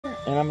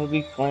and I'm going to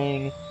be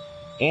playing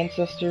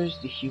Ancestors: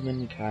 The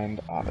Humankind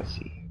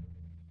Odyssey.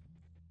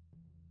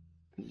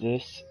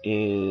 This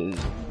is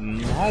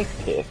my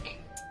pick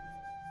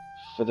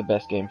for the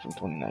best game from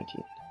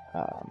 2019.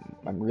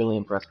 I'm really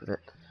impressed with it.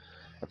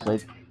 I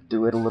played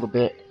through it a little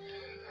bit,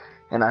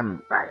 and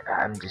I'm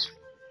just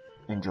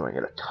enjoying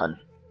it a ton.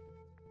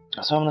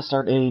 So I'm going to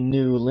start a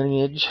new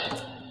lineage.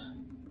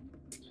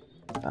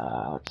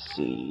 Let's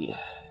see.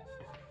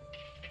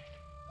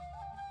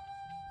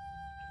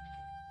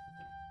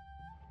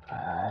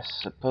 I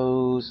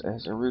suppose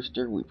as a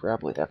rooster, we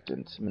probably have to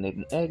inseminate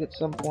an egg at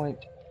some point.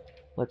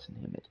 Let's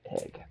name it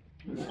Egg.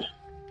 I'm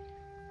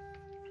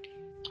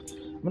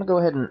going to go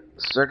ahead and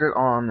start it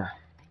on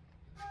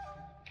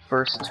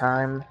first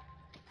time,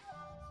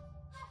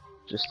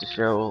 just to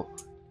show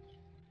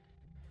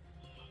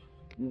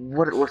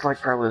what it looks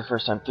like probably the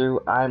first time through.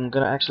 I'm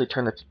going to actually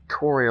turn the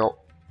tutorial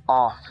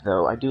off,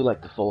 though. I do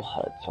like the full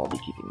HUD, so I'll be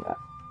keeping that.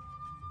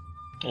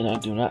 And I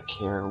do not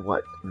care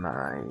what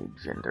my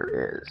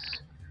gender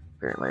is.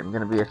 Apparently, I'm going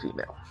to be a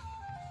female.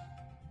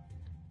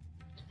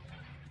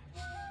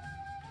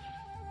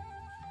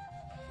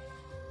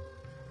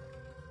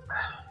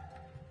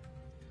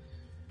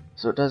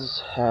 So it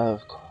does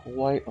have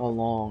quite a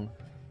long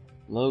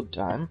load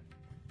time.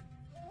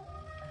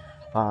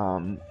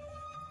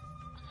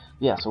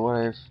 Yeah, so what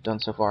I've done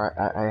so far,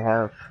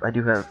 I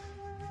do have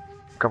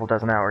a couple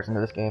dozen hours into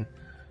this game.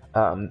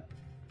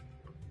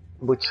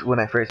 Which, when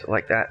I phrase it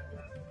like that,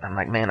 I'm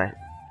like, man, I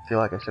feel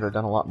like I should have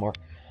done a lot more.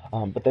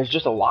 But there's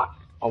just a lot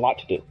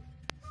to do.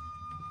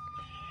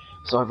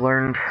 So I've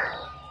learned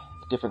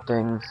different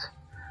things,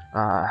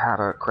 how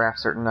to craft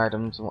certain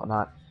items and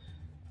whatnot.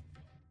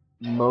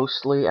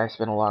 Mostly, I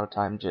spent a lot of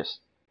time just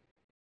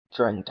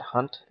trying to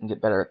hunt and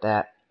get better at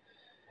that,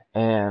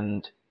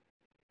 and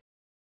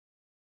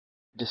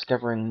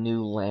discovering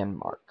new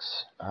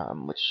landmarks,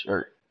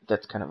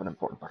 that's kind of an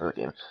important part of the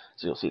game,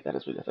 so you'll see that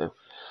as we go through.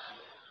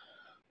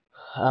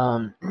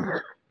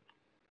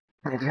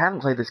 If you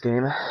haven't played this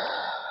game,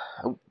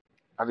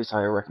 obviously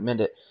I recommend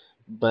it,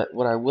 but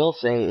what I will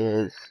say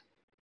is,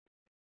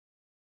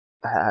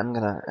 I'm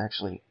gonna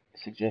actually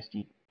suggest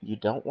you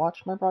don't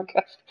watch my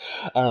podcast.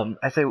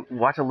 I say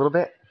watch a little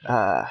bit,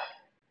 but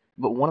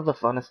one of the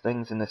funnest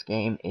things in this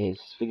game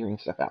is figuring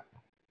stuff out.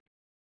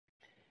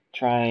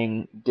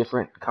 Trying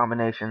different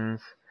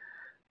combinations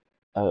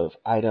of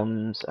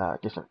items,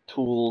 different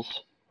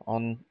tools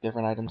on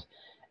different items,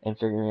 and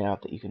figuring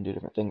out that you can do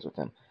different things with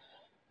them.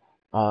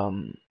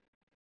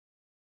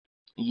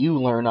 You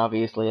learn,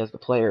 obviously, as the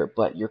player,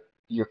 but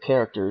your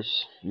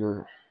characters,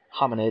 your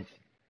hominids,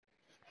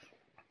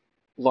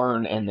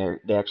 learn, and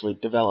they actually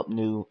develop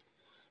new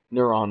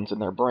neurons in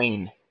their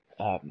brain.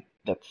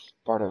 That's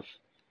part of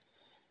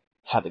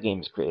how the game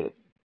is created.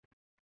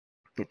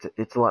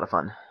 It's a lot of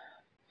fun.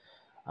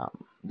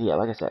 Yeah,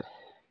 like I said,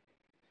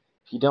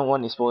 if you don't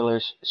want any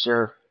spoilers,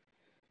 sure,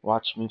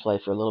 watch me play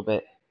for a little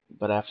bit,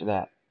 but after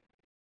that,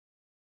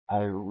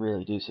 I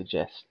really do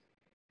suggest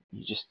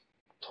you just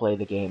play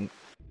the game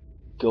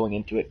going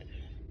into it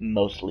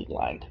mostly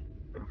blind.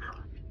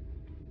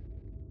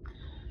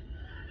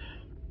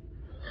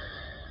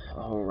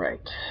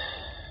 Alright.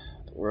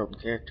 The world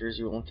and characters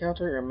you will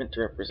encounter are meant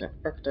to represent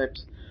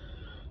archetypes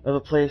of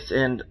a place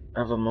and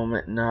of a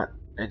moment, not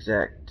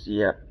exact.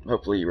 Yep,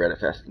 hopefully you read it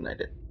faster than I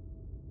did.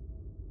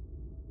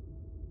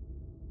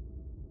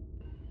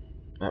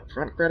 Up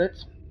front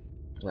credits,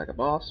 like a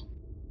boss.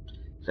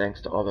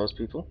 Thanks to all those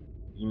people.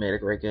 You made a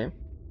great game.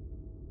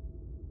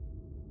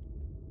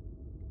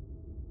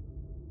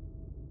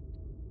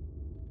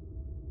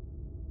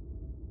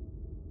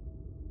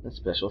 And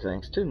special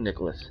thanks to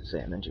Nicholas,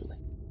 Sam, and Julie.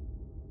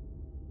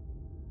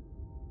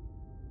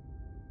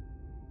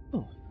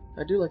 Oh,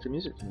 I do like the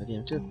music from the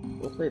game too.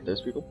 We'll play it,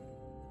 those people.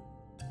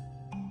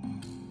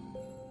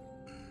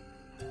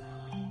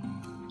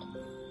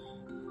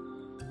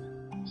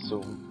 So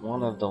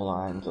one of the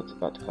lines that's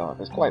about to come up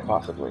is quite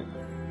possibly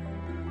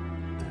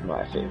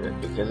my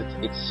favorite, because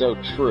it's so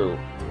true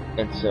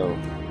and so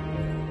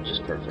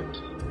just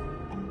perfect.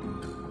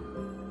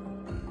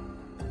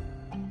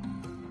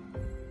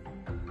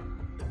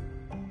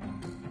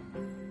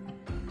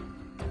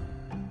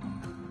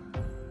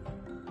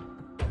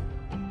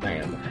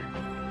 Man,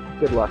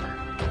 good luck.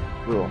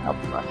 We won't help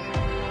you much.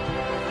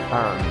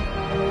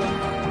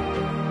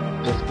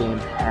 This game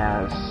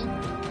has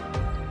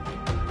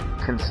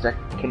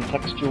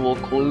contextual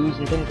clues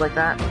and things like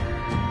that.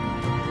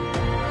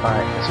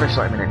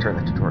 Especially, I'm going to turn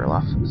the tutorial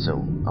off,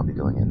 so I'll be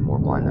going in more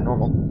blind than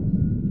normal.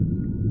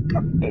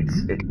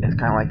 It's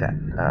kind of like that.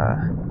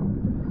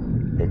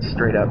 It's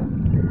straight up.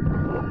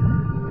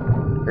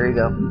 There you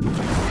go.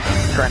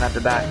 Try not to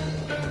die.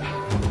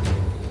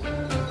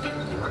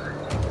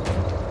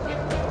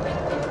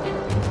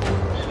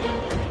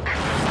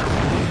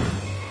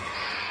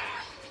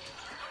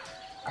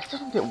 I still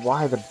don't get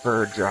why the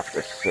bird dropped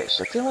a fish.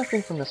 That's the only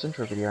thing from this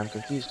intro video I'm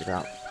confused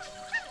about.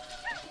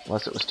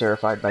 Unless it was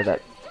terrified by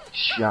that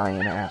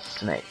giant-ass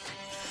snake.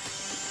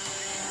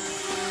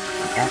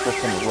 An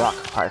African rock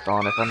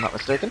python, if I'm not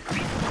mistaken.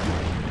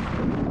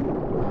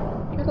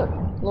 Hey look,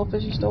 a little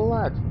fishy's still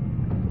alive.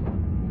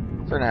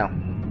 For now.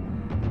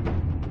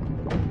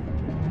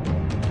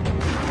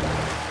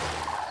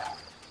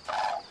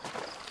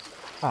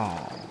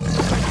 Oh,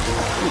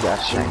 you got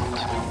shanked.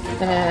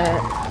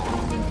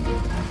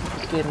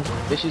 Just kidding.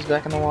 Fishy's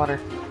back in the water.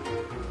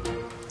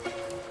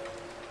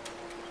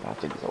 I don't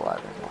think he's alive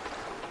anymore.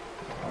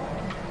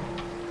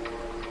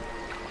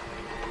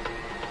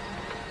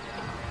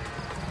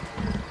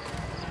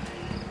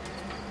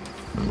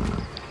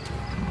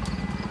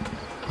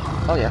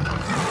 Oh yeah.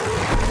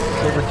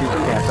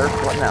 Saber-toothed panther.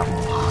 What now?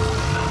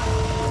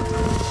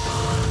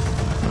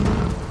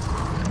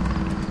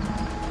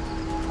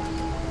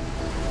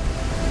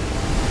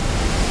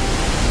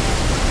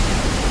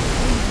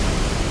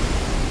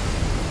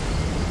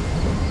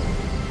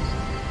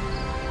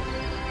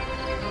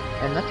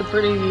 And that's a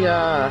pretty,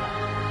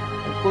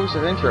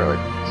 inclusive intro.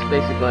 It's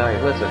basically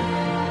like, listen,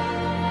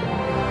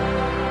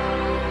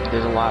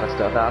 there's a lot of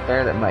stuff out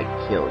there that might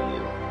kill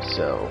you,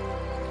 so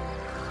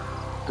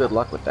good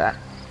luck with that.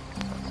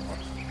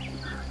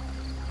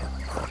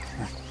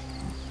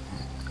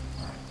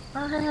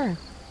 Oh, hey,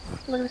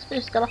 look at this fish,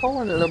 it's got a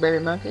hole in it, little baby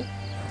monkey.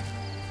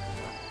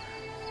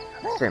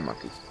 I say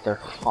monkey, they're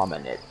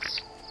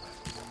hominids.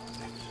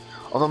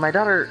 Although my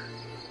daughter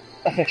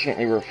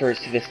affectionately refers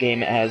to this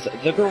game as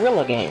the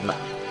gorilla game.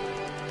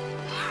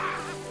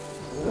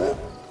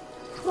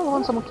 It's the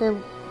one someone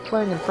came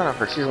playing in front of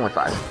her. She's only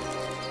 5.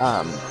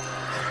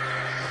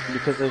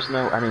 Because there's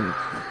no, I mean,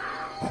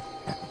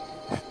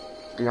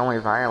 the only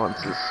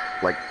violence is,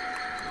 like,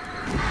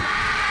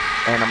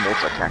 animals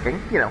attacking,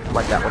 you know,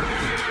 like that one.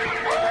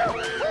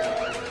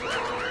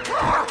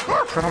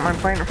 So I don't mind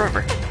playing in front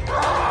of her.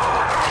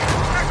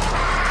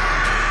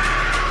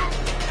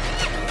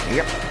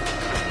 Yep.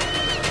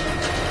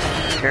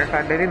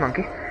 Terrified baby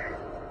monkey.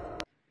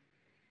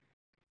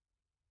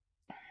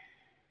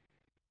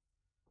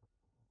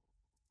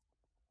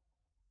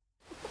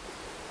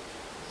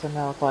 So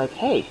now it's like,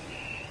 hey,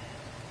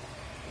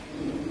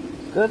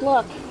 good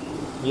luck.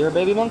 You're a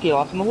baby monkey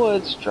lost in the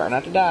woods. Try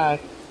not to die.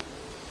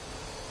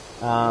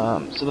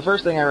 So the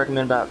first thing I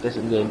recommend about this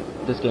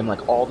game,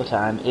 like all the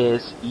time,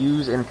 is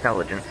use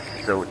intelligence.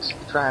 So it's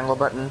the triangle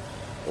button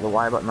or the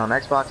Y button on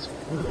Xbox,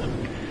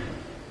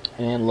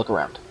 and look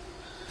around.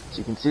 So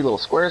you can see little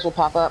squares will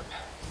pop up.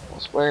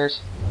 Little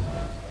squares.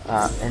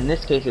 In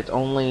this case, it's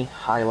only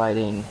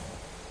highlighting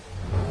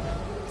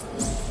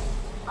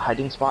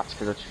hiding spots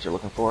because that's what you're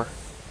looking for,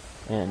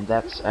 and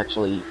that's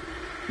actually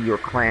your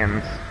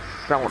clan's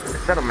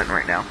settlement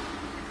right now.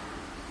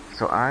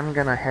 So I'm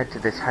gonna head to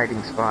this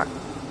hiding spot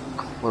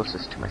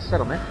closest to my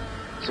settlement.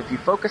 So if you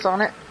focus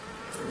on it,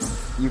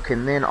 you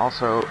can then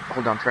also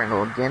hold down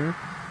triangle again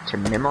to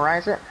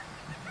memorize it,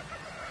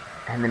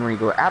 and then when you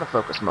go out of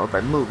focus mode by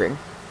moving,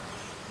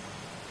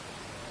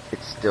 it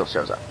still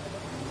shows up.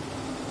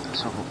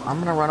 So I'm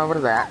gonna run over to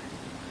that.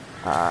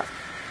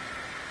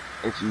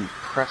 If you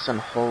press and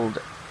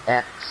hold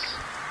X,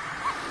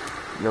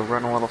 you'll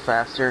run a little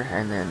faster,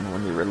 and then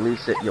when you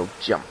release it, you'll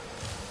jump.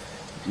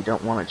 If you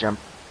don't want to jump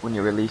when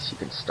you release, you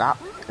can stop,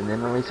 and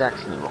then release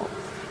X and you won't.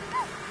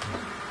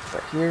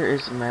 But here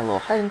is my little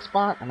hiding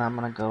spot, and I'm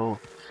gonna go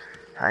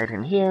hide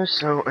in here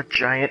so a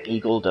giant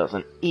eagle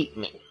doesn't eat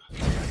me.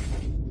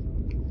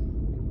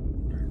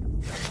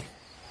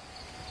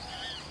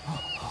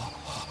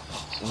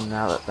 So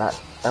now that that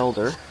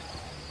elder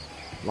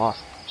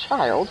lost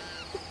child,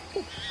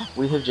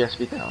 we have just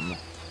become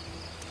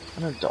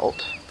an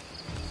adult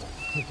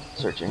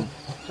searching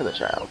for the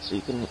child. So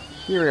you can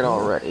hear it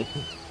already.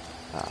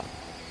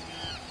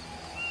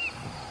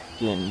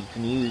 Again, you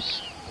can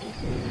use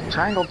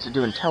triangle to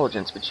do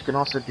intelligence, but you can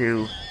also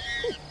do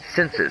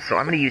senses. So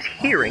I'm going to use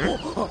hearing.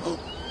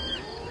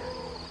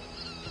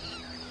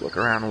 Look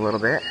around a little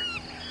bit.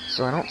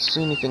 So I don't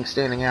see anything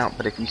standing out,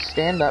 but if you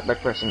stand up by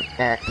pressing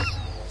X,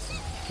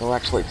 it'll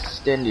actually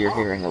extend your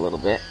hearing a little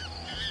bit.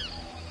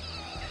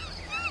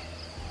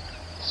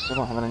 Still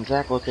don't have an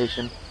exact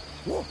location,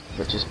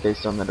 but just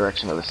based on the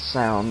direction of the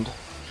sound,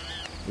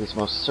 it's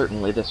most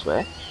certainly this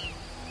way.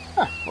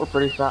 Huh, we're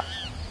pretty far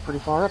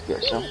up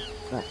here, so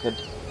that could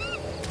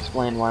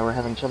explain why we're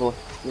having trouble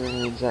hearing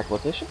the exact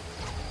location.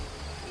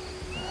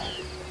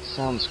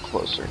 Sounds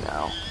closer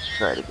now. Let's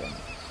try it again.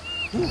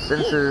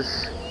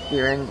 Senses,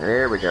 hearing,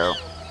 there we go.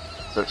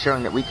 So it's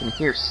showing that we can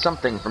hear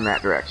something from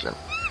that direction.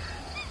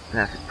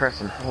 Now if you press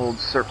and hold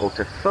circle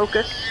to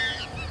focus,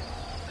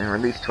 and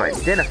release to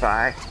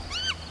identify,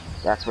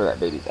 that's where that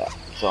baby's at.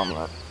 So I'm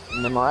gonna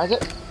memorize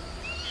it,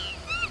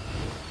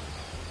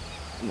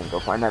 and then go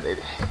find that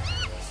baby.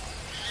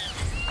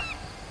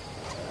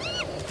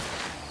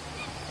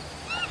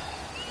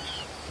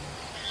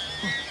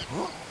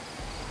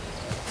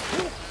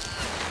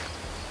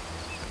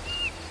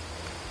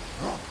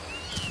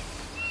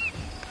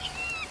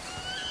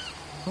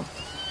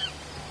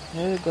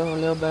 There you go,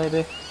 little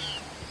baby.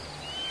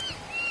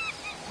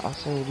 I'll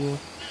save you.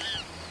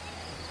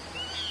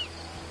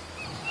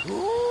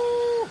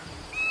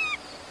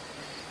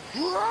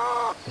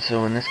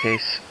 So in this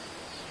case,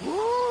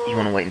 you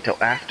want to wait until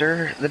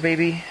after the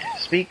baby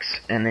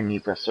speaks, and then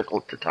you press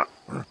circle to talk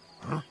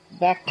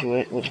back to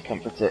it, which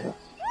comforts it,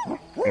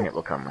 and it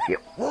will come with you.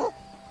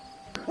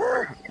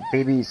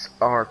 Babies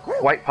are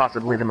quite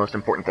possibly the most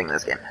important thing in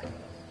this game.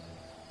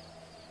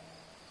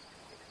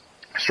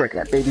 Strike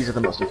that. Babies are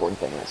the most important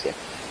thing in this game.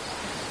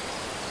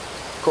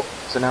 Cool.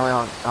 So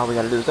now all we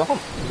gotta do is go home.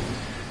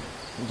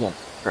 Again,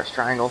 press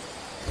triangle.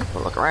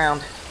 We'll look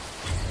around.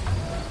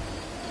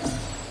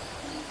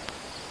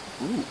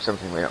 Ooh,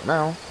 something we don't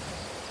know.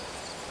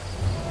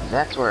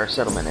 That's where our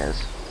settlement is.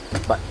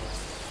 But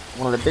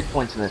one of the big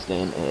points in this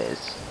game is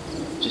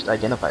just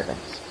identify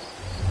things.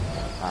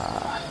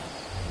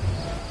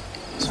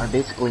 So I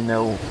basically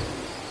know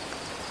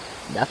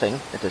nothing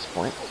at this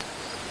point.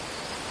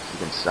 You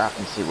can stop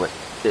and see what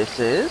this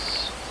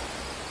is.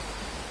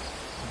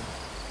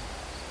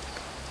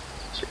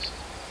 Just,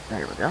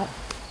 there we go.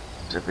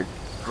 So if we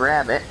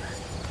grab it,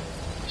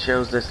 it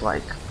shows this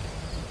like,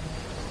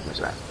 where's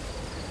that?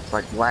 It's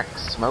like black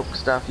smoke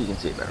stuff. You can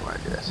see it better when I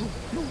do this.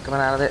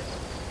 Coming out of it.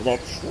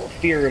 That's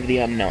fear of the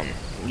unknown.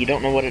 You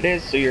don't know what it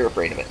is, so you're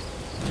afraid of it.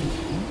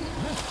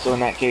 So in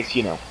that case,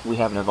 you know, we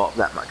haven't evolved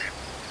that much.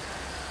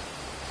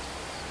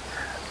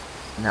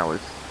 Now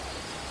let's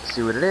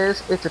see what it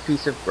is. It's a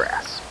piece of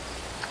grass.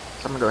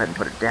 So I'm going to go ahead and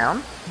put it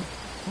down.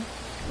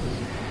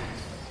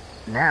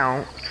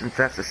 Now, since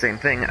that's the same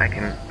thing, I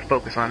can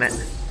focus on it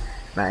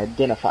and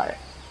identify it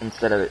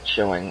instead of it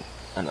showing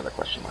another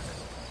question mark.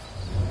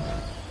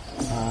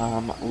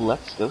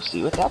 Let's go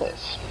see what that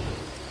is.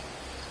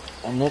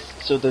 And this,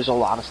 so there's a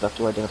lot of stuff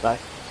to identify,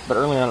 but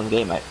early on in the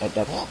game,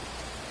 that's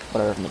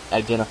what I mean.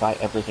 Identify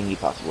everything you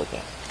possibly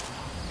can.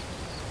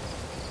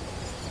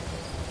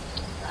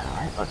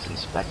 Alright, let's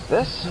inspect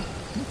this.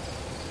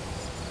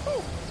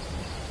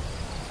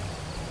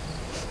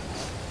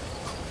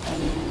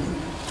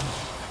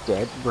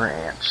 Dead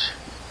branch.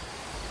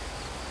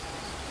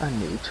 A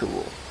new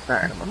tool.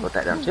 Alright, I'm gonna put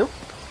that down too.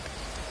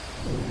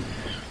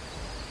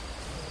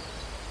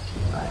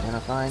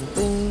 Identifying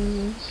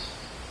things.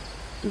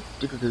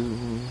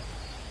 Doo-doo-doo-doo.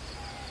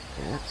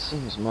 Okay, that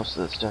seems most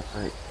of the stuff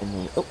right in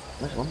the... Oh,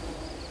 there's one.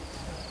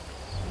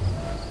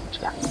 What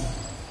you got?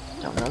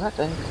 Don't know that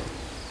thing.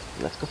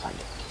 Let's go find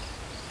it.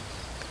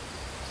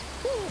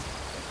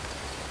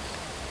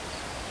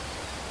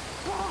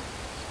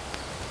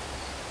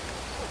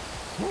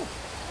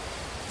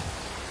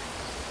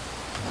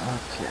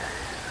 Okay.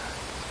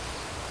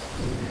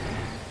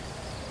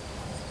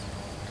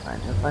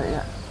 Find it, but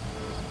yeah.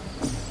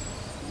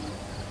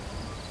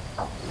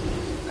 Oh,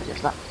 I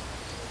guess not.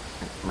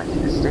 Might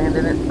need to stand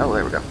in it. Oh,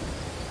 there we go.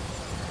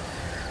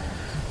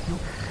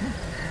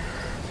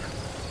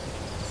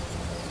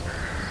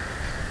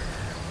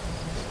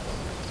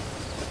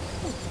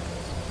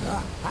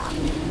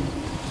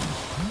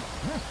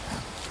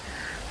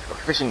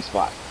 Fishing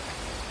spot.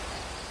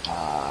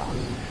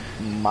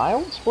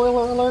 Mild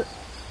spoiler alert.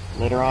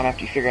 Later on,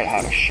 after you figure out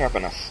how to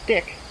sharpen a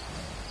stick,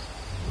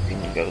 you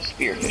can go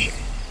spear fishing.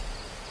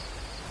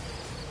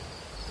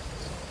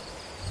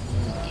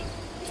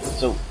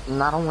 So,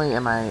 not only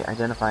am I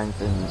identifying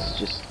things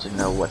just to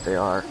know what they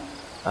are,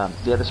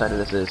 the other side of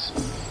this is,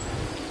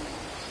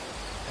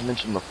 I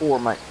mentioned before,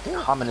 my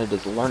hominid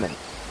is learning.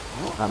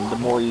 The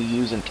more you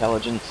use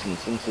intelligence and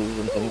senses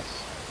and things,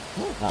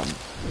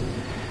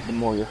 the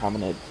more your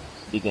hominid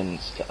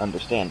begins to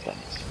understand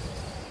things.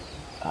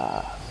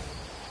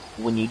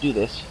 When you do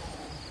this,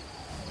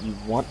 you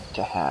want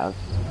to have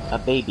a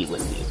baby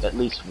with you, at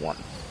least one.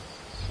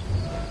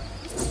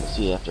 We'll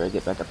see after I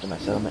get back up to my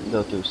settlement and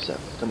go through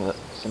some of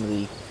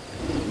the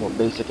more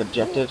basic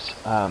objectives.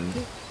 I'm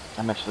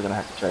actually going to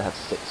have to try to have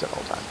 6 at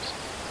all times.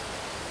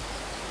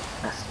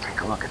 Let's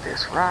take a look at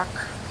this rock.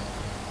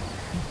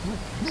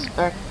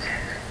 Inspect.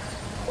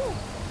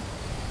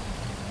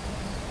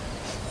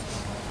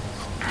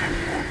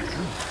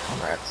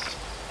 That's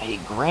a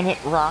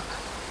granite rock.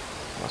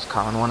 Most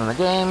common one in the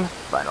game.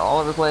 Find it all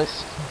over the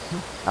place.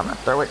 I'm going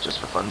to throw it just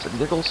for funs and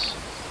giggles.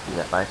 Do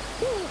that by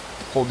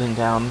holding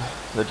down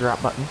the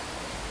drop button.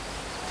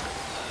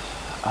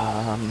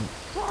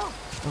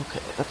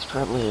 Okay, that's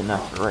probably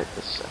enough right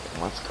this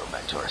second. Let's go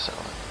back to our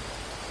settlement.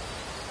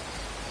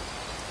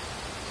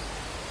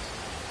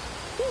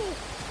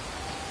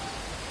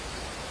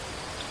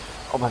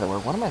 Oh, by the way,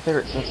 one of my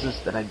favorite senses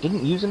that I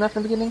didn't use enough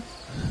in the beginning,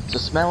 so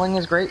smelling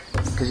is great,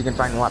 because you can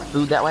find a lot of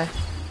food that way.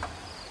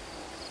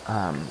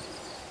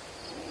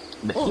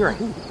 But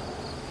hearing.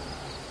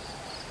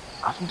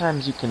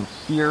 Oftentimes you can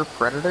hear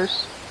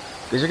predators,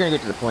 because you're going to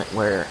get to the point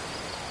where,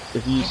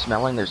 if you use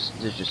smelling, there's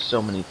just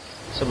so much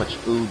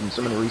food and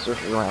so many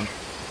resources around,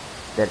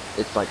 that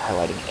it's like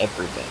highlighting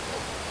everything.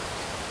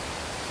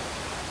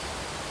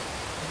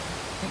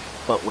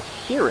 But with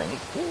hearing,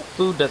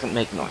 food doesn't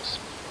make noise.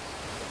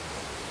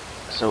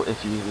 So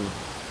if you,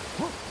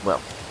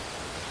 well,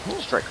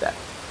 strike that.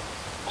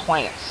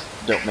 Plants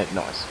don't make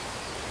noise.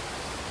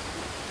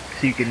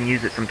 So you can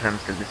use it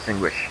sometimes to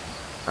distinguish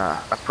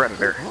a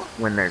predator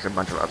when there's a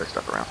bunch of other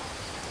stuff around.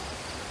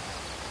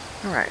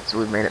 Alright, so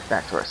we've made it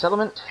back to our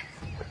settlement.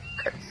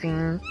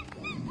 Cutscene.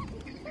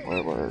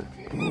 Where we're,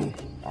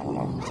 I don't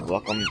know,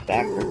 welcome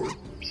back or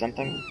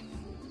something.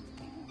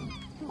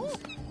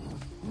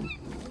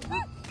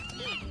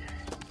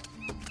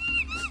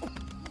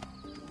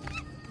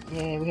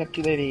 Yay, we have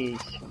 2 babies.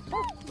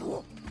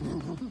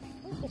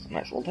 That's a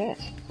nice little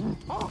dance.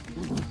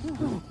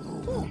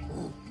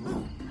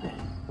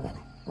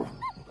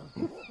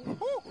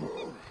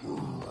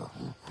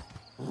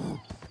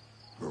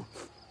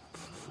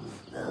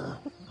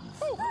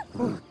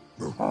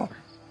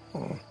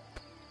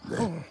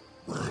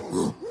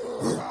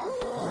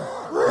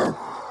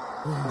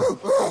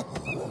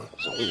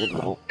 There's a weird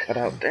little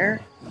cutout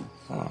there.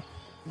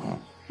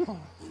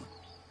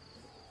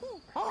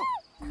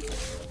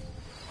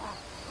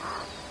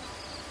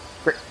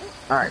 Great.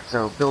 Alright,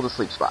 so build a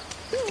sleep spot.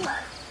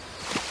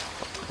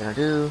 What we're gonna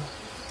do,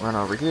 run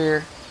over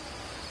here.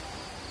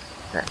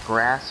 That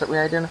grass that we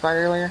identified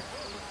earlier,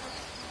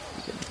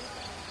 you can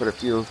put a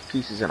few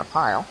pieces in a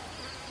pile.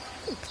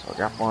 So I'll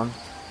drop one.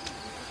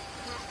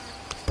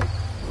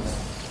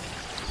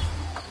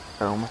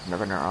 Boom,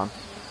 another neuron.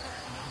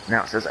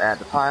 Now it says add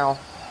to pile.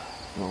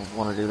 We'll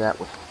want to do that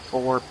with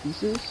 4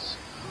 pieces.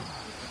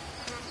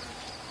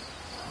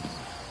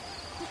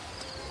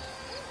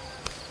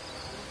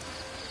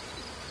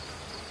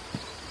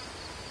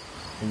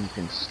 And you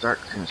can start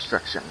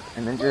construction.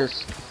 And then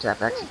just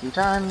tap X a few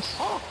times.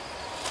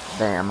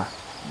 Bam.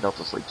 Built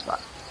a sleep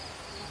spot.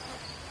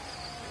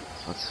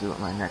 So let's see what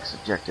my next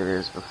objective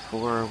is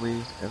before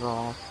we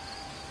evolve.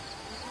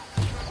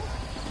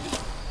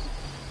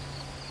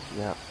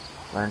 Yep.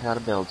 Learned how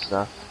to build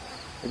stuff.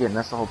 Again,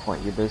 that's the whole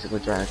point. You're basically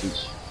trying to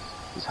teach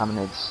these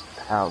hominids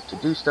how to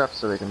do stuff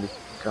so they can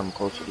become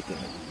closer to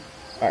human.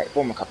 Alright,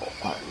 form a couple.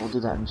 Alright, we'll do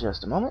that in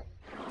just a moment.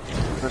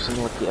 First, I'm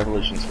going to look at the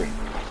evolution screen.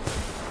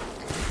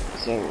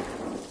 So,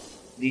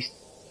 these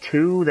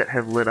 2 that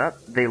have lit up,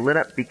 they lit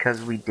up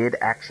because we did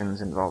actions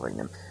involving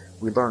them.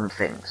 We learned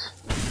things.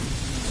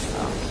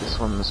 This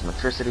one's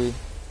motricity,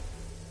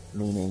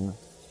 meaning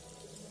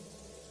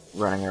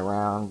running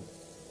around,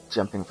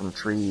 jumping from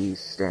trees,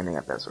 standing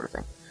up, that sort of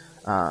thing.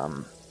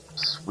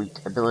 Sweet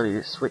ability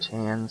to switch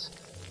hands.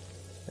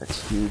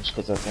 That's huge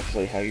because that's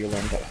actually how you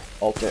learn to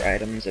alter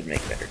items and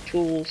make better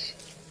tools.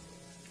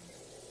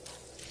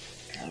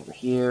 Over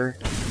here,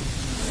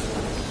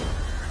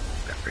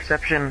 got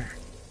perception.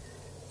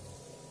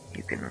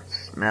 You can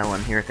smell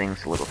and hear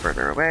things a little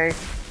further away.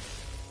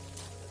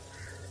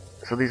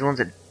 So these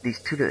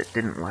 2 that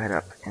didn't light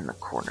up in the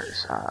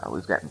corners.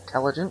 We've got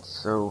intelligence,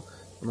 so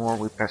the more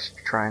we press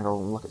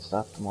triangle and look at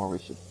stuff, the more we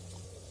should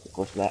get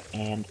close to that.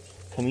 And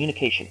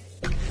communication.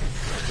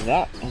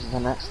 That is the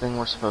next thing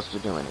we're supposed to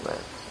do anyway.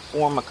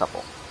 Form a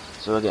couple.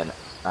 So again,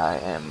 I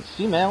am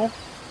female.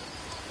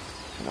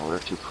 In order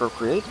to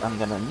procreate, I'm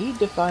going to need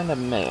to find a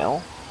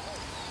male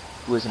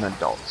who is an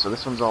adult. So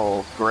this one's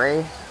all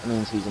gray. That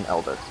means he's an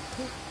elder.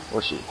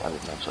 Or she. I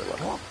didn't actually look.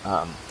 So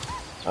I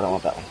don't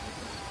want that one.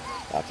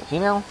 That's a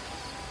female.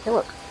 Hey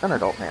look, an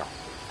adult male.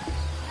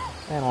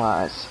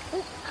 Analyze.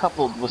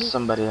 Coupled with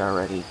somebody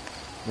already.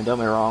 I mean, don't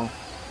get me wrong.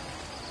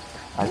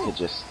 I could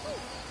just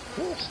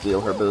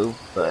steal her boo,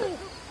 but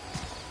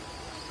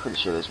pretty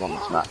sure there's one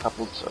that's not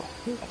coupled, so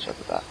I'll check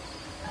with that.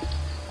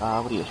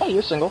 What do you... Hey,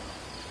 you're single.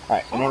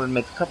 Alright, in order to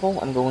make a couple,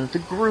 I'm going to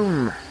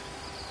groom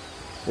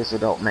this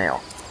adult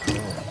male.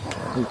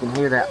 You can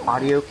hear that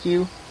audio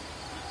cue.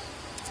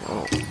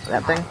 Oh,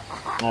 that thing.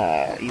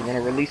 You want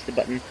to release the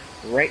button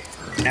right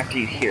after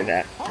you hear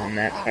that, and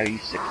that's how you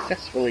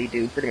successfully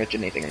do pretty much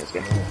anything in this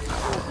game.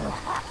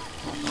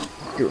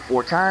 Do it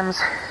 4 times.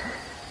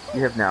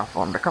 You have now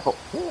formed a couple.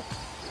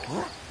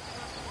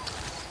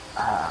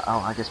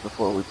 I guess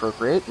before we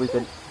procreate, we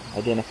could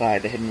identify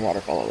the hidden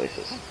waterfall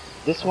oasis.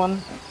 This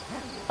one,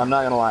 I'm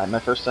not gonna lie, my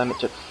first time it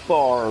took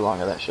far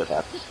longer than it should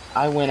have.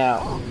 I went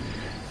out,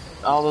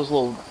 all those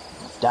little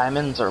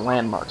diamonds are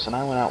landmarks, and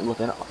I went out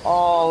looking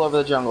all over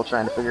the jungle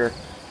trying to figure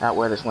out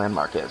where this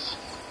landmark is.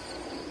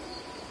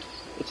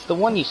 It's the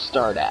one you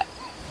start at,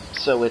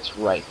 so it's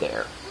right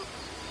there.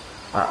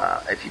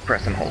 If you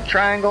press and hold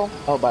triangle,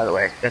 oh by the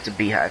way, that's a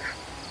beehive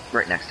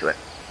right next to it.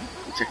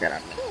 Check that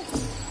out.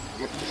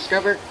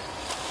 Discover.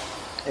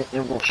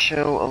 It will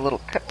show a little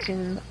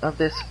cutscene of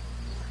this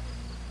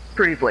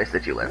pretty place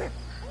that you live in.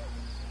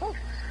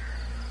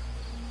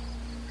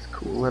 It's a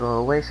cool little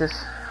oasis.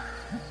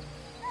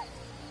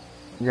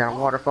 You got a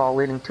waterfall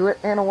leading to it,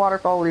 and a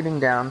waterfall leading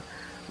down,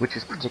 which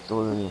is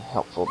particularly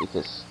helpful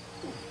because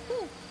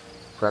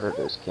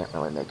predators can't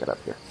really make it up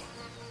here.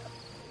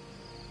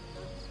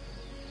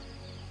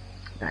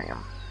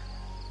 Damn.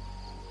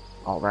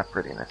 All that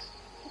prettiness.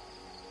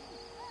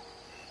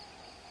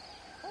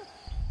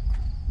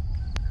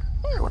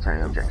 So what's our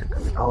new objective?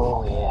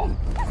 Oh, yeah.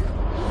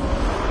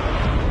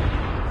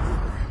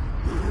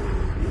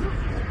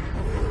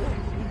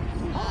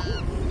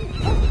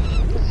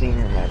 The scene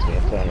reminds me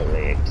of Planet of the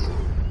Apes.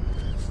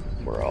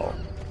 We're all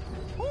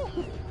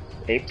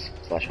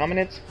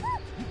apes/hominids.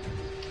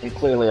 And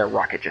clearly a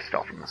rocket just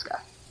fell from the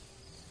sky.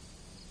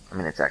 I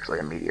mean, it's actually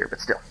a meteor, but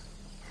still.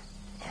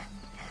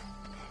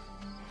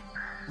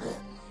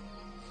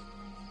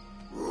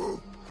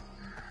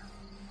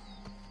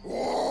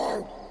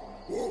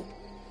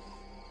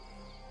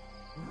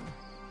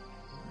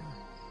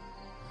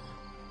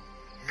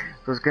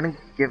 So it's going to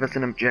give us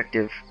an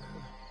objective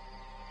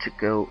to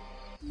go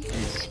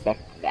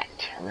inspect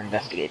that, or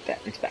investigate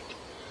that, inspect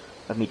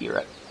a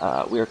meteorite.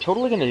 We are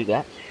totally going to do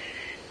that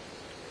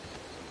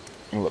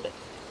in a little bit.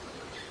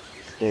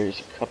 There's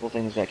a couple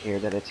things back here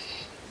that it's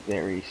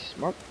very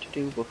smart to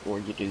do before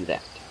you do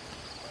that.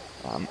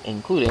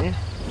 Including,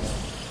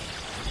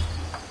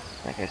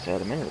 like I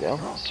said a minute ago,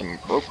 some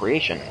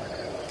procreation.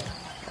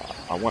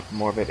 I want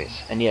more babies.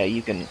 And yeah,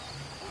 you can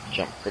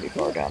jump pretty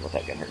far down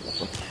without getting hurt in this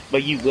one.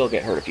 But you will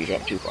get hurt if you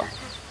jump too far.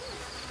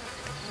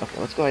 Okay,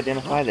 let's go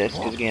identify this,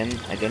 because again,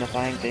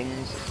 identifying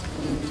things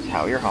is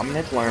how your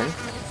hominids learn.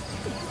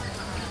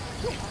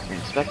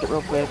 Inspect it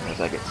real quick, as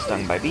I get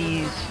stung by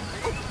bees.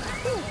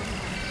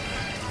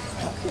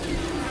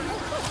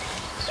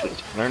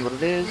 Sweet. Learn what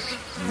it is,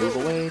 move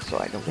away so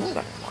I don't get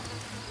stuck anymore.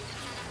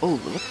 Oh,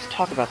 let's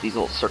talk about these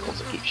little circles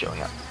that keep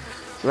showing up.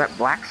 So that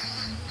black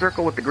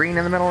circle with the green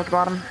in the middle at the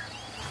bottom,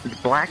 the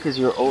black is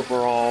your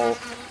overall,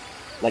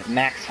 like,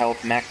 max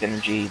health, max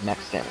energy,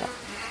 max stamina.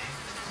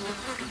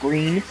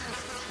 Green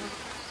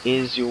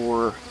is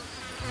your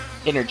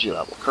energy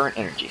level, current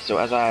energy. So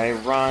as I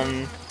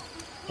run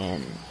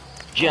and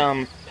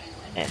jump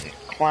and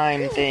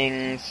climb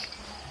things,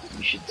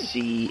 you should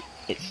see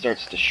it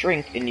starts to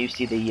shrink and you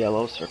see the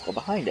yellow circle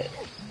behind it.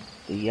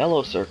 The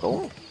yellow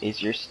circle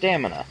is your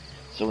stamina.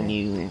 So when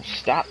you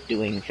stop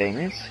doing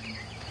things,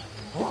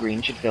 the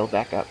green should fill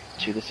back up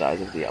to the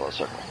size of the yellow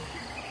circle.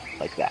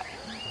 Like that.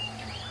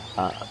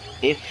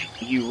 If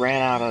you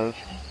ran out of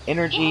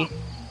energy,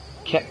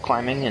 kept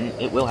climbing, and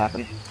it will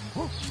happen,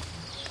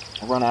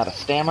 run out of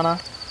stamina,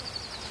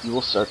 you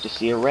will start to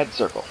see a red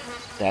circle.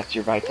 That's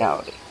your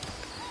vitality.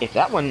 If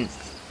that one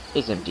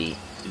is empty,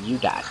 you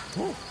die.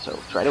 So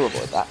try to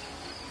avoid that.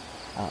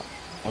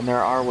 And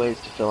there are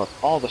ways to fill up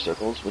all the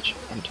circles, which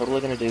I'm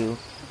totally going to do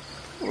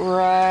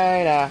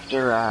right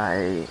after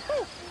I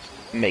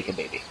make a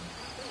baby.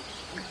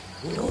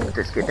 So let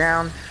this get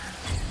down.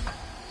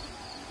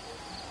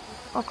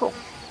 Oh, cool.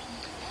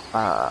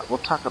 We'll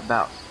talk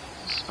about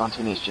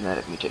spontaneous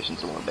genetic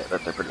mutations a little bit,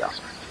 but they're pretty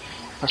awesome.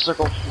 A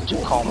circle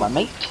to call my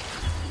mate.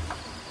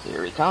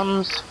 Here he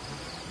comes.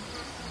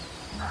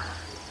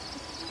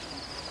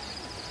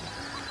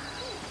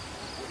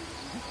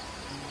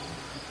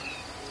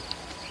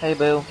 Hey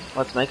boo,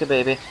 let's make a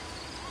baby.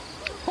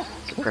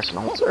 So press and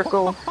hold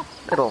circle.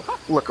 It'll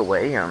look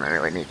away, you don't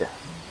really need to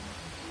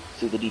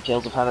see the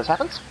details of how this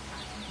happens.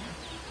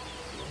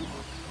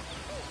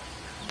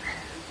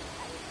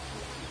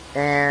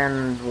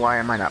 And why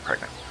am I not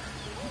pregnant?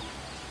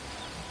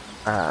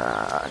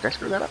 Did I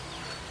screw that up?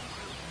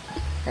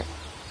 Okay.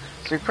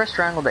 So you press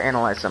triangle to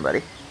analyze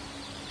somebody.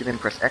 You then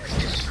press X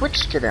to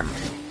switch to them.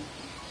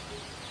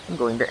 I'm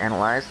going to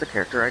analyze the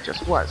character I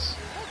just was.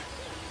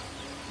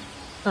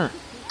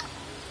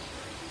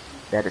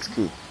 That is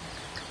key.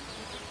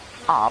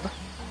 Ob,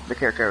 the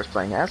character I was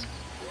playing as,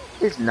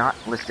 is not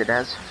listed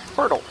as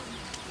fertile.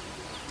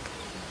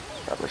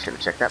 Probably should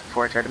have checked that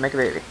before I tried to make a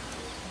baby.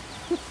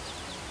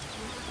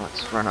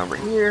 Let's run over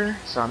here.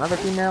 Saw another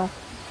female.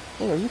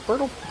 Hey, are you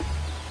fertile?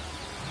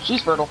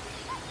 She's fertile.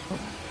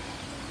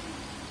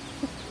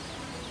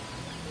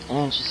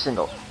 And she's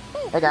single.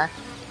 Hey, guy.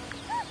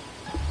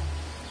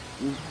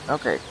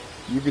 Okay.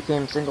 You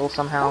became single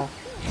somehow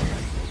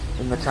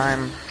in the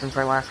time since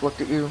I last looked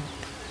at you.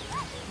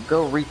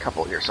 Go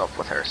recouple yourself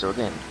with her. So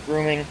again,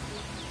 grooming.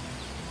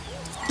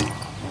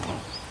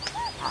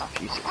 If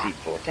you succeed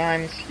 4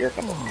 times, you're a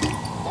couple.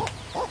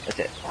 That's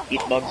it.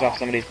 Eat bugs off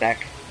somebody's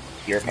back.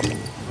 You're a couple.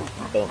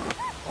 Boom.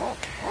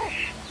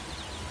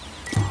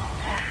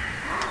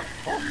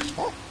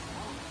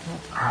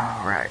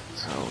 Alright,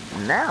 so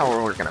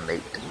now we're gonna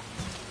mate.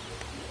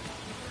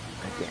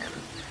 Again.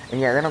 And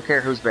yeah, they don't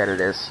care whose bed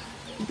it is.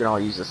 You can all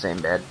use the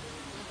same bed.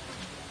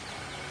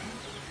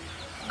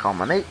 Call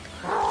my mate.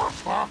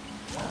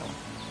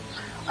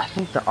 I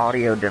think the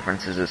audio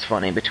differences is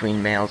funny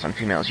between males and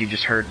females. You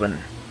just heard when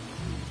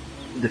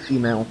the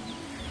female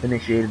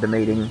initiated the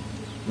mating,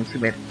 and she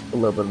made a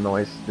little bit of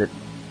noise that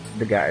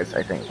the guys,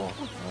 I think,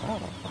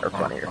 are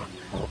funnier.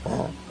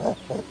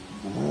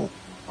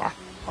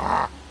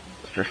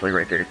 Especially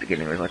right there at the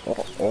beginning, it was like,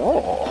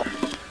 oh.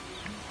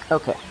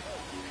 Okay.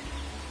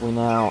 We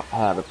now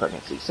have a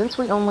pregnancy. Since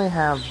we only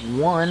have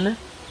one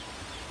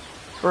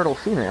fertile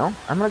female,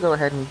 I'm going to go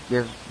ahead and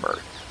give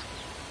birth.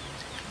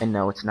 And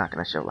no, it's not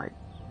going to show, like,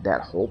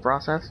 that whole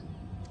process.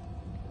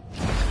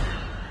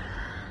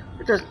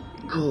 It does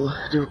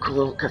do a cool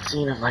little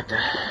cutscene of, like, the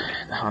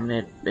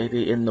hominid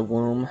baby in the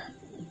womb.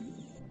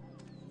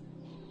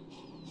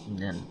 And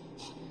then,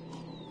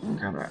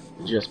 kind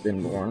of just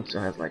been born, so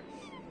it has, like,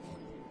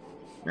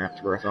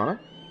 afterbirth on it.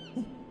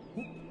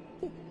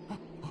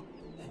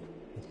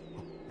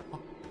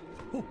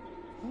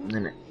 And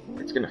then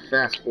it's going to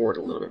fast forward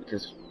a little bit,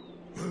 because,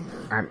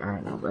 I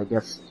don't know, I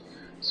guess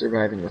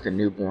surviving with a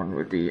newborn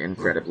would be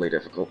incredibly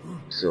difficult.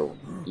 So,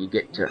 you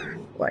get to,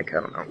 like, I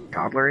don't know,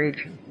 toddler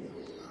age?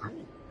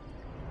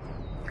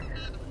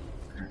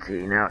 Let's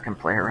see, now it can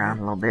play around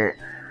a little bit.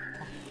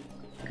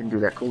 It can do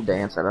that cool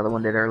dance that other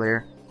one did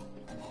earlier.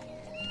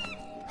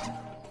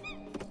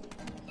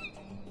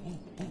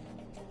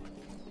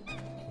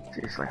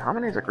 Seriously,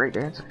 hominids are great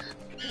dancers.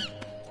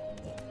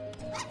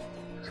 That's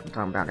what I'm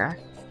talking about, guys.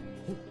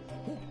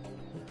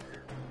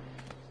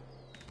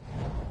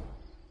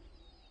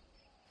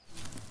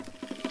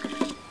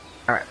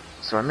 Alright,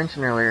 so I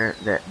mentioned earlier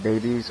that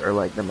babies are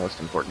like the most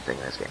important thing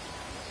in this game.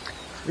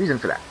 Reason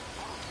for that.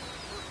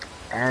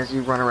 As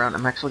you run around,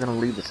 I'm actually going to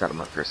leave the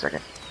settlement for a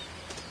second.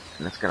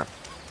 And it's going to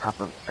pop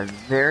up a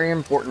very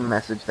important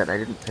message that I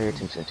didn't pay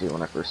attention to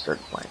when I first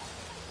started playing.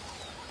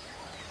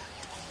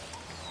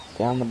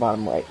 Down the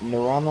bottom right,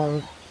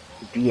 neuronal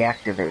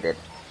deactivated.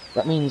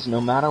 That means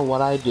no matter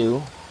what I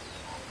do,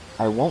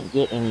 I won't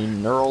get any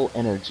neural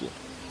energy.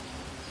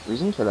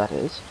 Reason for that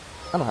is,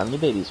 I don't have any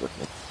babies with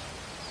me.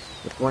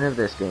 The point of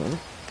this game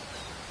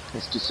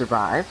is to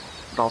survive,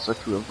 but also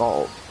to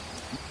evolve.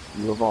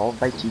 You evolve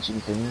by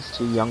teaching things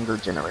to younger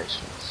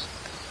generations.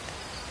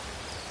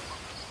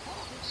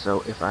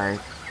 So if I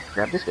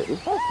grab this baby,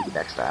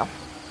 piggyback style,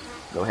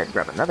 go ahead and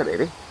grab another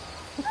baby,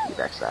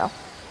 piggyback style,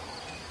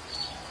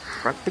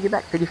 front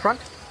piggyback, piggy front.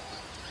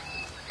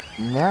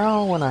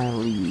 Now when I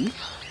leave,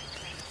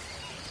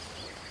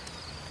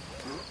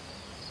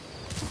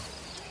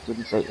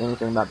 didn't say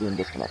anything about being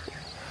disconnected.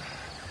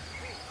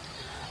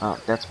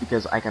 That's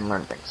because I can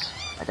learn things.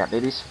 I got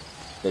babies,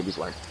 babies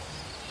learn.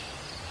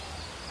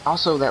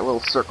 Also that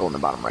little circle in the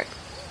bottom right.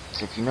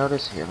 So if you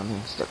notice, here, let me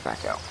step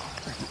back out.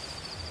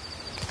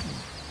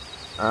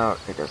 Oh,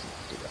 it doesn't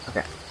do that.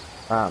 Okay.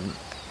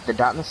 The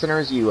dot in the center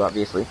is you,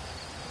 obviously.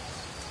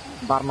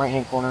 Bottom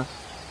right-hand corner,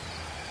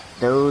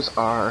 those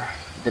are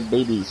the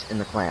babies in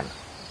the clan.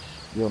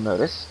 You'll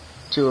notice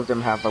 2 of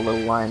them have a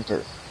little line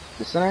to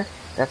the center.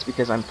 That's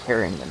because I'm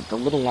carrying them. The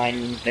little line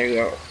means they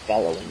are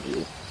following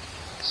you.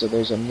 So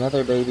there's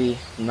another baby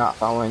not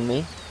following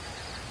me.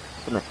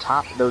 From the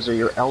top, those are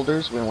your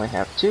elders. We only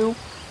have 2.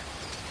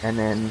 And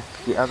then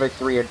the other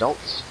 3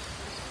 adults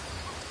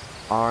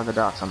are the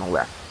dots on the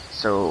left.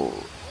 So,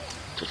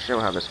 to show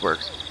how this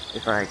works,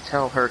 if I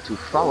tell her to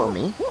follow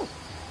me,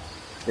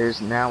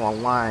 there's now a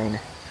line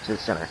to the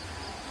center.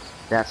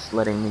 That's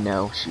letting me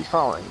know she's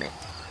following me.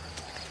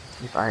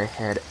 If I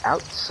head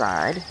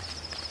outside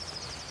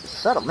the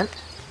settlement,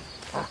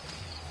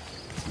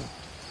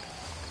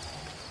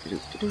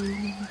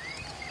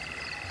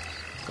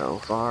 go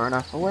far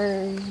enough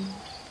away. I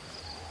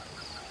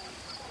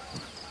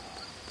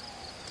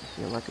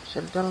feel like it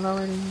should have done it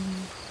already.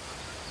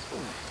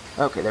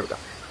 Okay, there we go.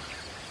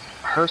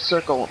 Her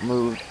circle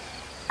moved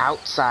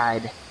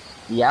outside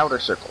the outer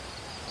circle.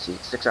 See,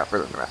 it sticks out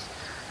further than the rest.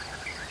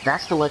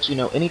 That's to let you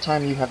know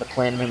anytime you have a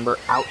clan member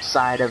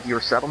outside of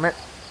your settlement,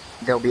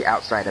 they'll be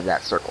outside of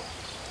that circle.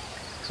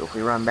 So if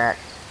we run back,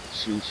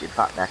 she should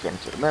pop back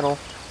into the middle,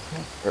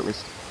 or at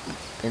least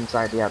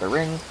inside the outer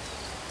ring.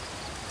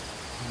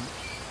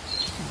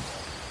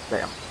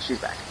 Bam, she's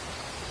back.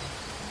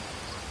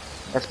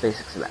 That's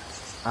basics of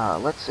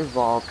that. Let's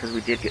evolve, because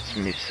we did get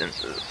some new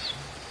senses.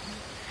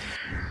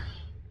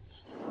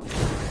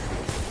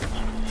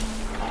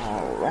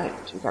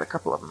 Alright, we got a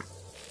couple of them.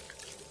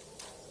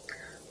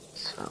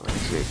 So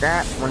initiate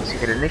that. Once you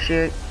hit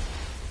initiate,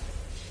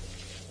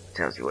 it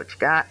tells you what you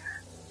got.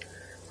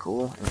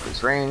 Cool,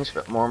 increase range,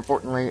 but more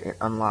importantly, it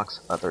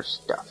unlocks other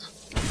stuff.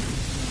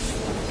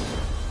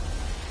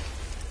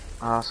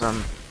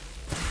 Awesome.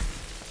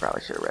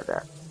 Probably should have read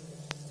that.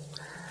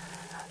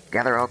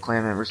 Gather all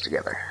clan members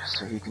together,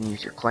 so you can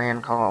use your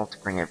clan call to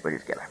bring everybody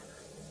together.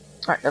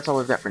 Alright, that's all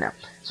we've got for now.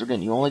 So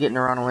again, you only get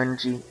neuronal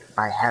energy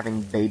by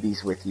having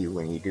babies with you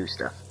when you do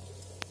stuff.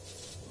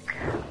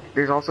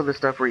 There's also the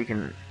stuff where you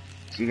can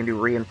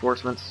do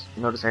reinforcements.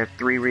 Notice I have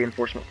 3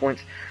 reinforcement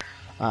points.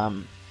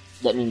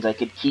 That means I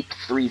could keep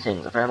 3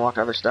 things. If I unlock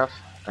other stuff,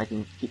 I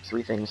can keep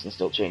 3 things and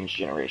still change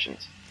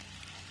generations.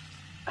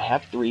 I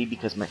have 3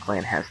 because my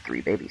clan has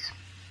 3 babies.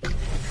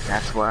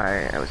 That's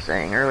why I was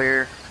saying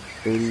earlier,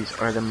 babies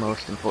are the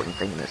most important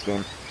thing in this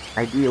game.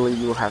 Ideally,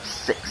 you will have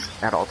 6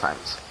 at all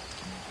times.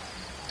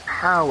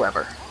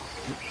 However,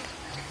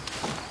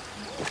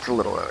 it's a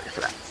little early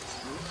for that.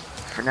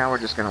 For now, we're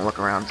just going to look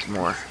around some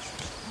more,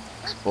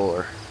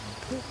 explore,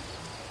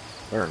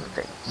 learn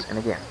things. And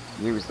again,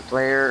 you as the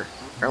player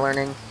are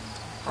learning,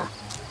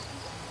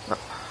 but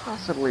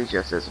possibly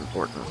just as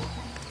important,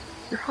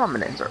 your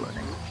hominids are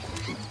learning.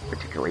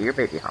 Particularly your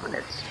baby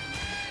hominids.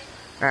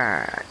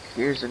 Alright,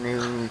 here's a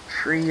new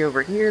tree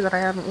over here that I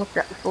haven't looked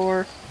at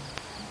before.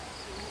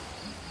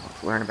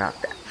 Let's learn about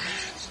that.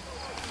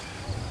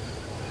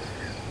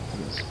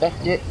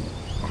 Inspect it.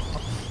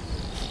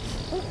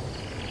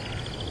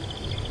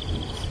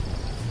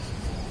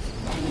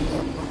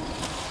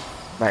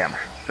 Bam,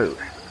 food.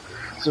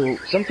 So,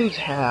 some foods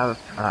have,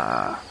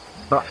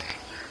 buff.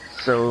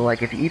 So,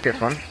 like, if you eat this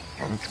one,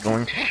 it's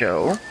going to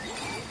show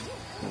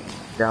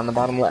down the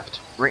bottom left.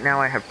 Right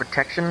now I have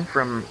protection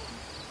from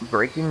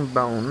breaking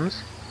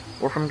bones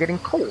or from getting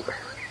cold.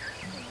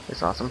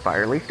 This awesome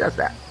fire leaf does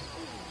that.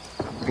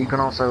 You can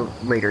also,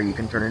 later, you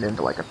can turn it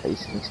into, like, a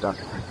paste and stuff,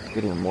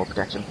 get even more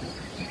protection.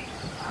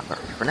 But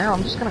for now,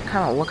 I'm just gonna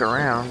kind of look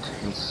around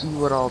and see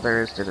what all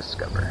there is to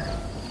discover.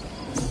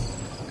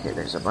 Okay,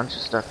 there's a bunch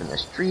of stuff in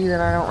this tree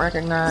that I don't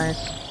recognize.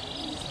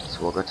 Let's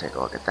So we'll go take a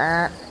look at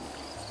that.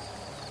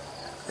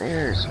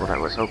 There's what I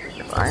was hoping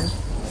to find.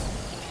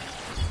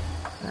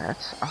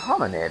 That's a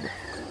hominid.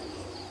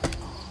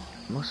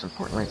 Most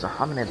importantly, it's a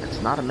hominid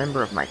that's not a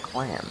member of my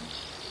clan.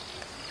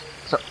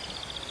 So,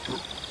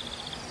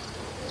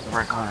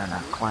 we're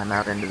gonna climb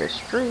out into this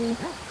tree,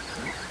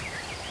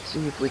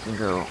 see if we can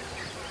go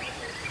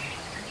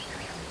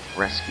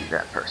rescue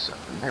that person.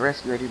 And by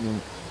rescue, I do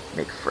mean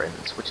make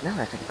friends, which now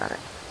that I think about it,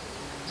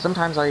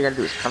 sometimes all you gotta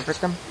do is comfort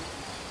them.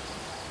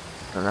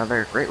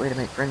 Another great way to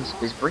make friends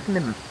is bringing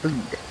them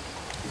food.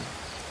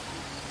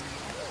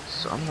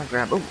 So I'm gonna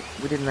grab, oh,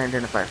 we didn't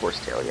identify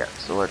horsetail yet,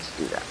 so let's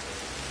do that.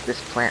 This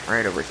plant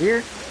right over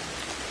here.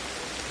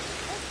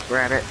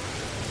 Grab it.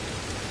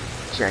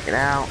 Check it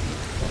out.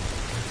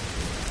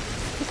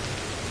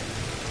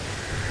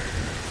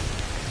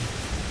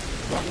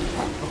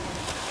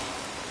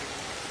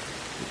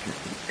 You can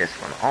eat this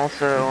one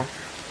also.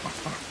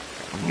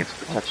 That one gets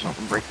protection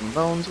from breaking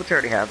bones, which I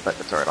already have, but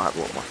that's alright, I'll have a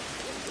little more.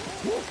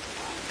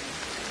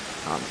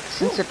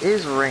 Since it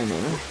is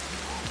raining,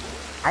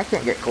 I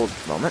can't get cold at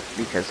the moment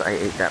because I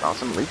ate that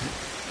awesome leaf.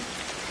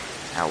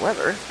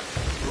 However,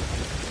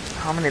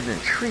 hominid in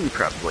a tree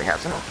probably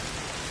hasn't.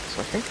 So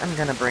I think I'm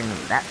gonna bring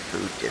that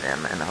food to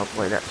them, and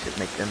hopefully that should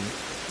make them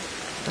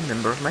a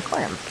member of my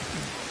clan.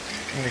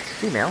 And it's a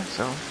female,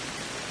 so I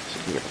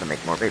should be able to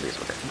make more babies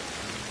with it.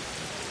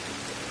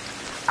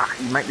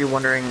 You might be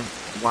wondering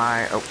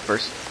why... Oh,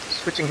 first,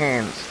 switching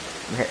hands.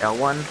 You hit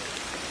L1.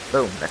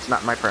 Boom, that's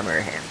not my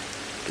primary hand.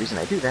 The reason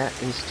I do that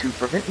is to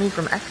prevent me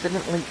from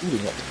accidentally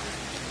eating it.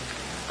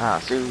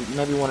 So you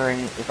may be wondering,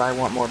 if I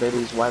want more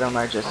babies, why don't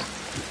I just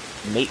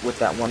mate with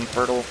that one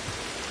fertile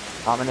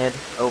hominid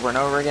over and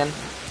over again?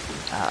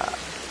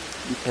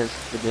 Because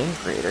the game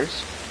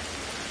creators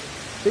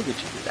figured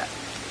you'd do that.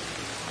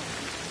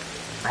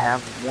 I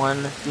have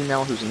one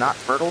female who's not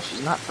fertile.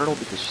 She's not fertile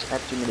because she's had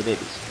too many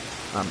babies.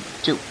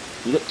 2.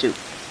 You get 2. You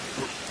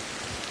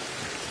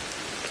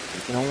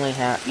can only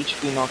have, each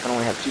female can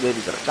only have 2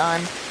 babies at a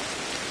time.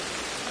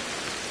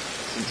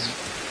 Since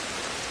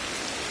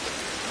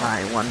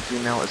my one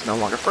female is no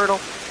longer fertile,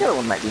 the other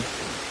one might be.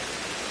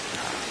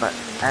 But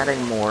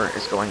adding more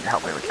is going to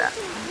help me with that.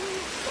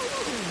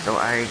 So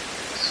I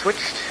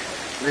switched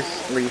this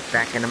leaf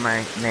back into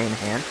my main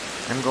hand.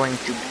 I'm going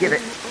to give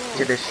it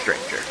to this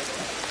stranger.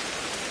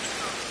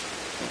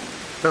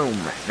 Boom.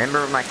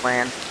 Member of my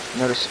clan.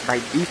 Notice by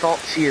default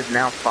she is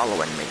now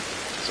following me.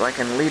 So I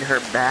can lead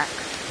her back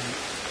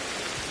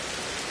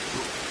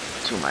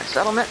to my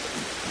settlement.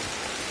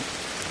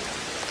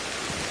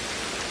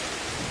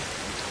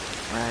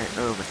 Right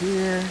over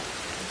here.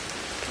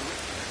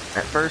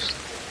 At first,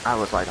 I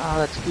was like, oh,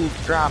 that's a huge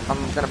drop.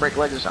 I'm gonna break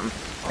legs or something.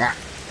 Nah.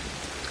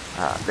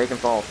 They can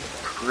fall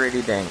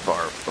pretty dang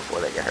far before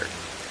they get hurt.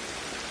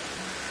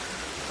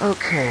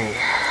 Okay.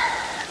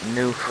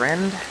 New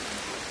friend.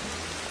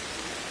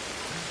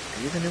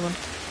 Are you the new one?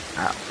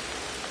 Oh.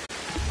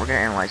 We're gonna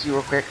analyze you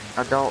real quick.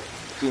 Adult,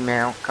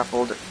 female,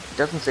 coupled. It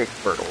doesn't say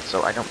fertile,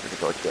 so I don't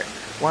particularly care.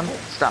 1,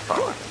 stop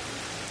following.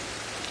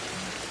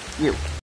 You.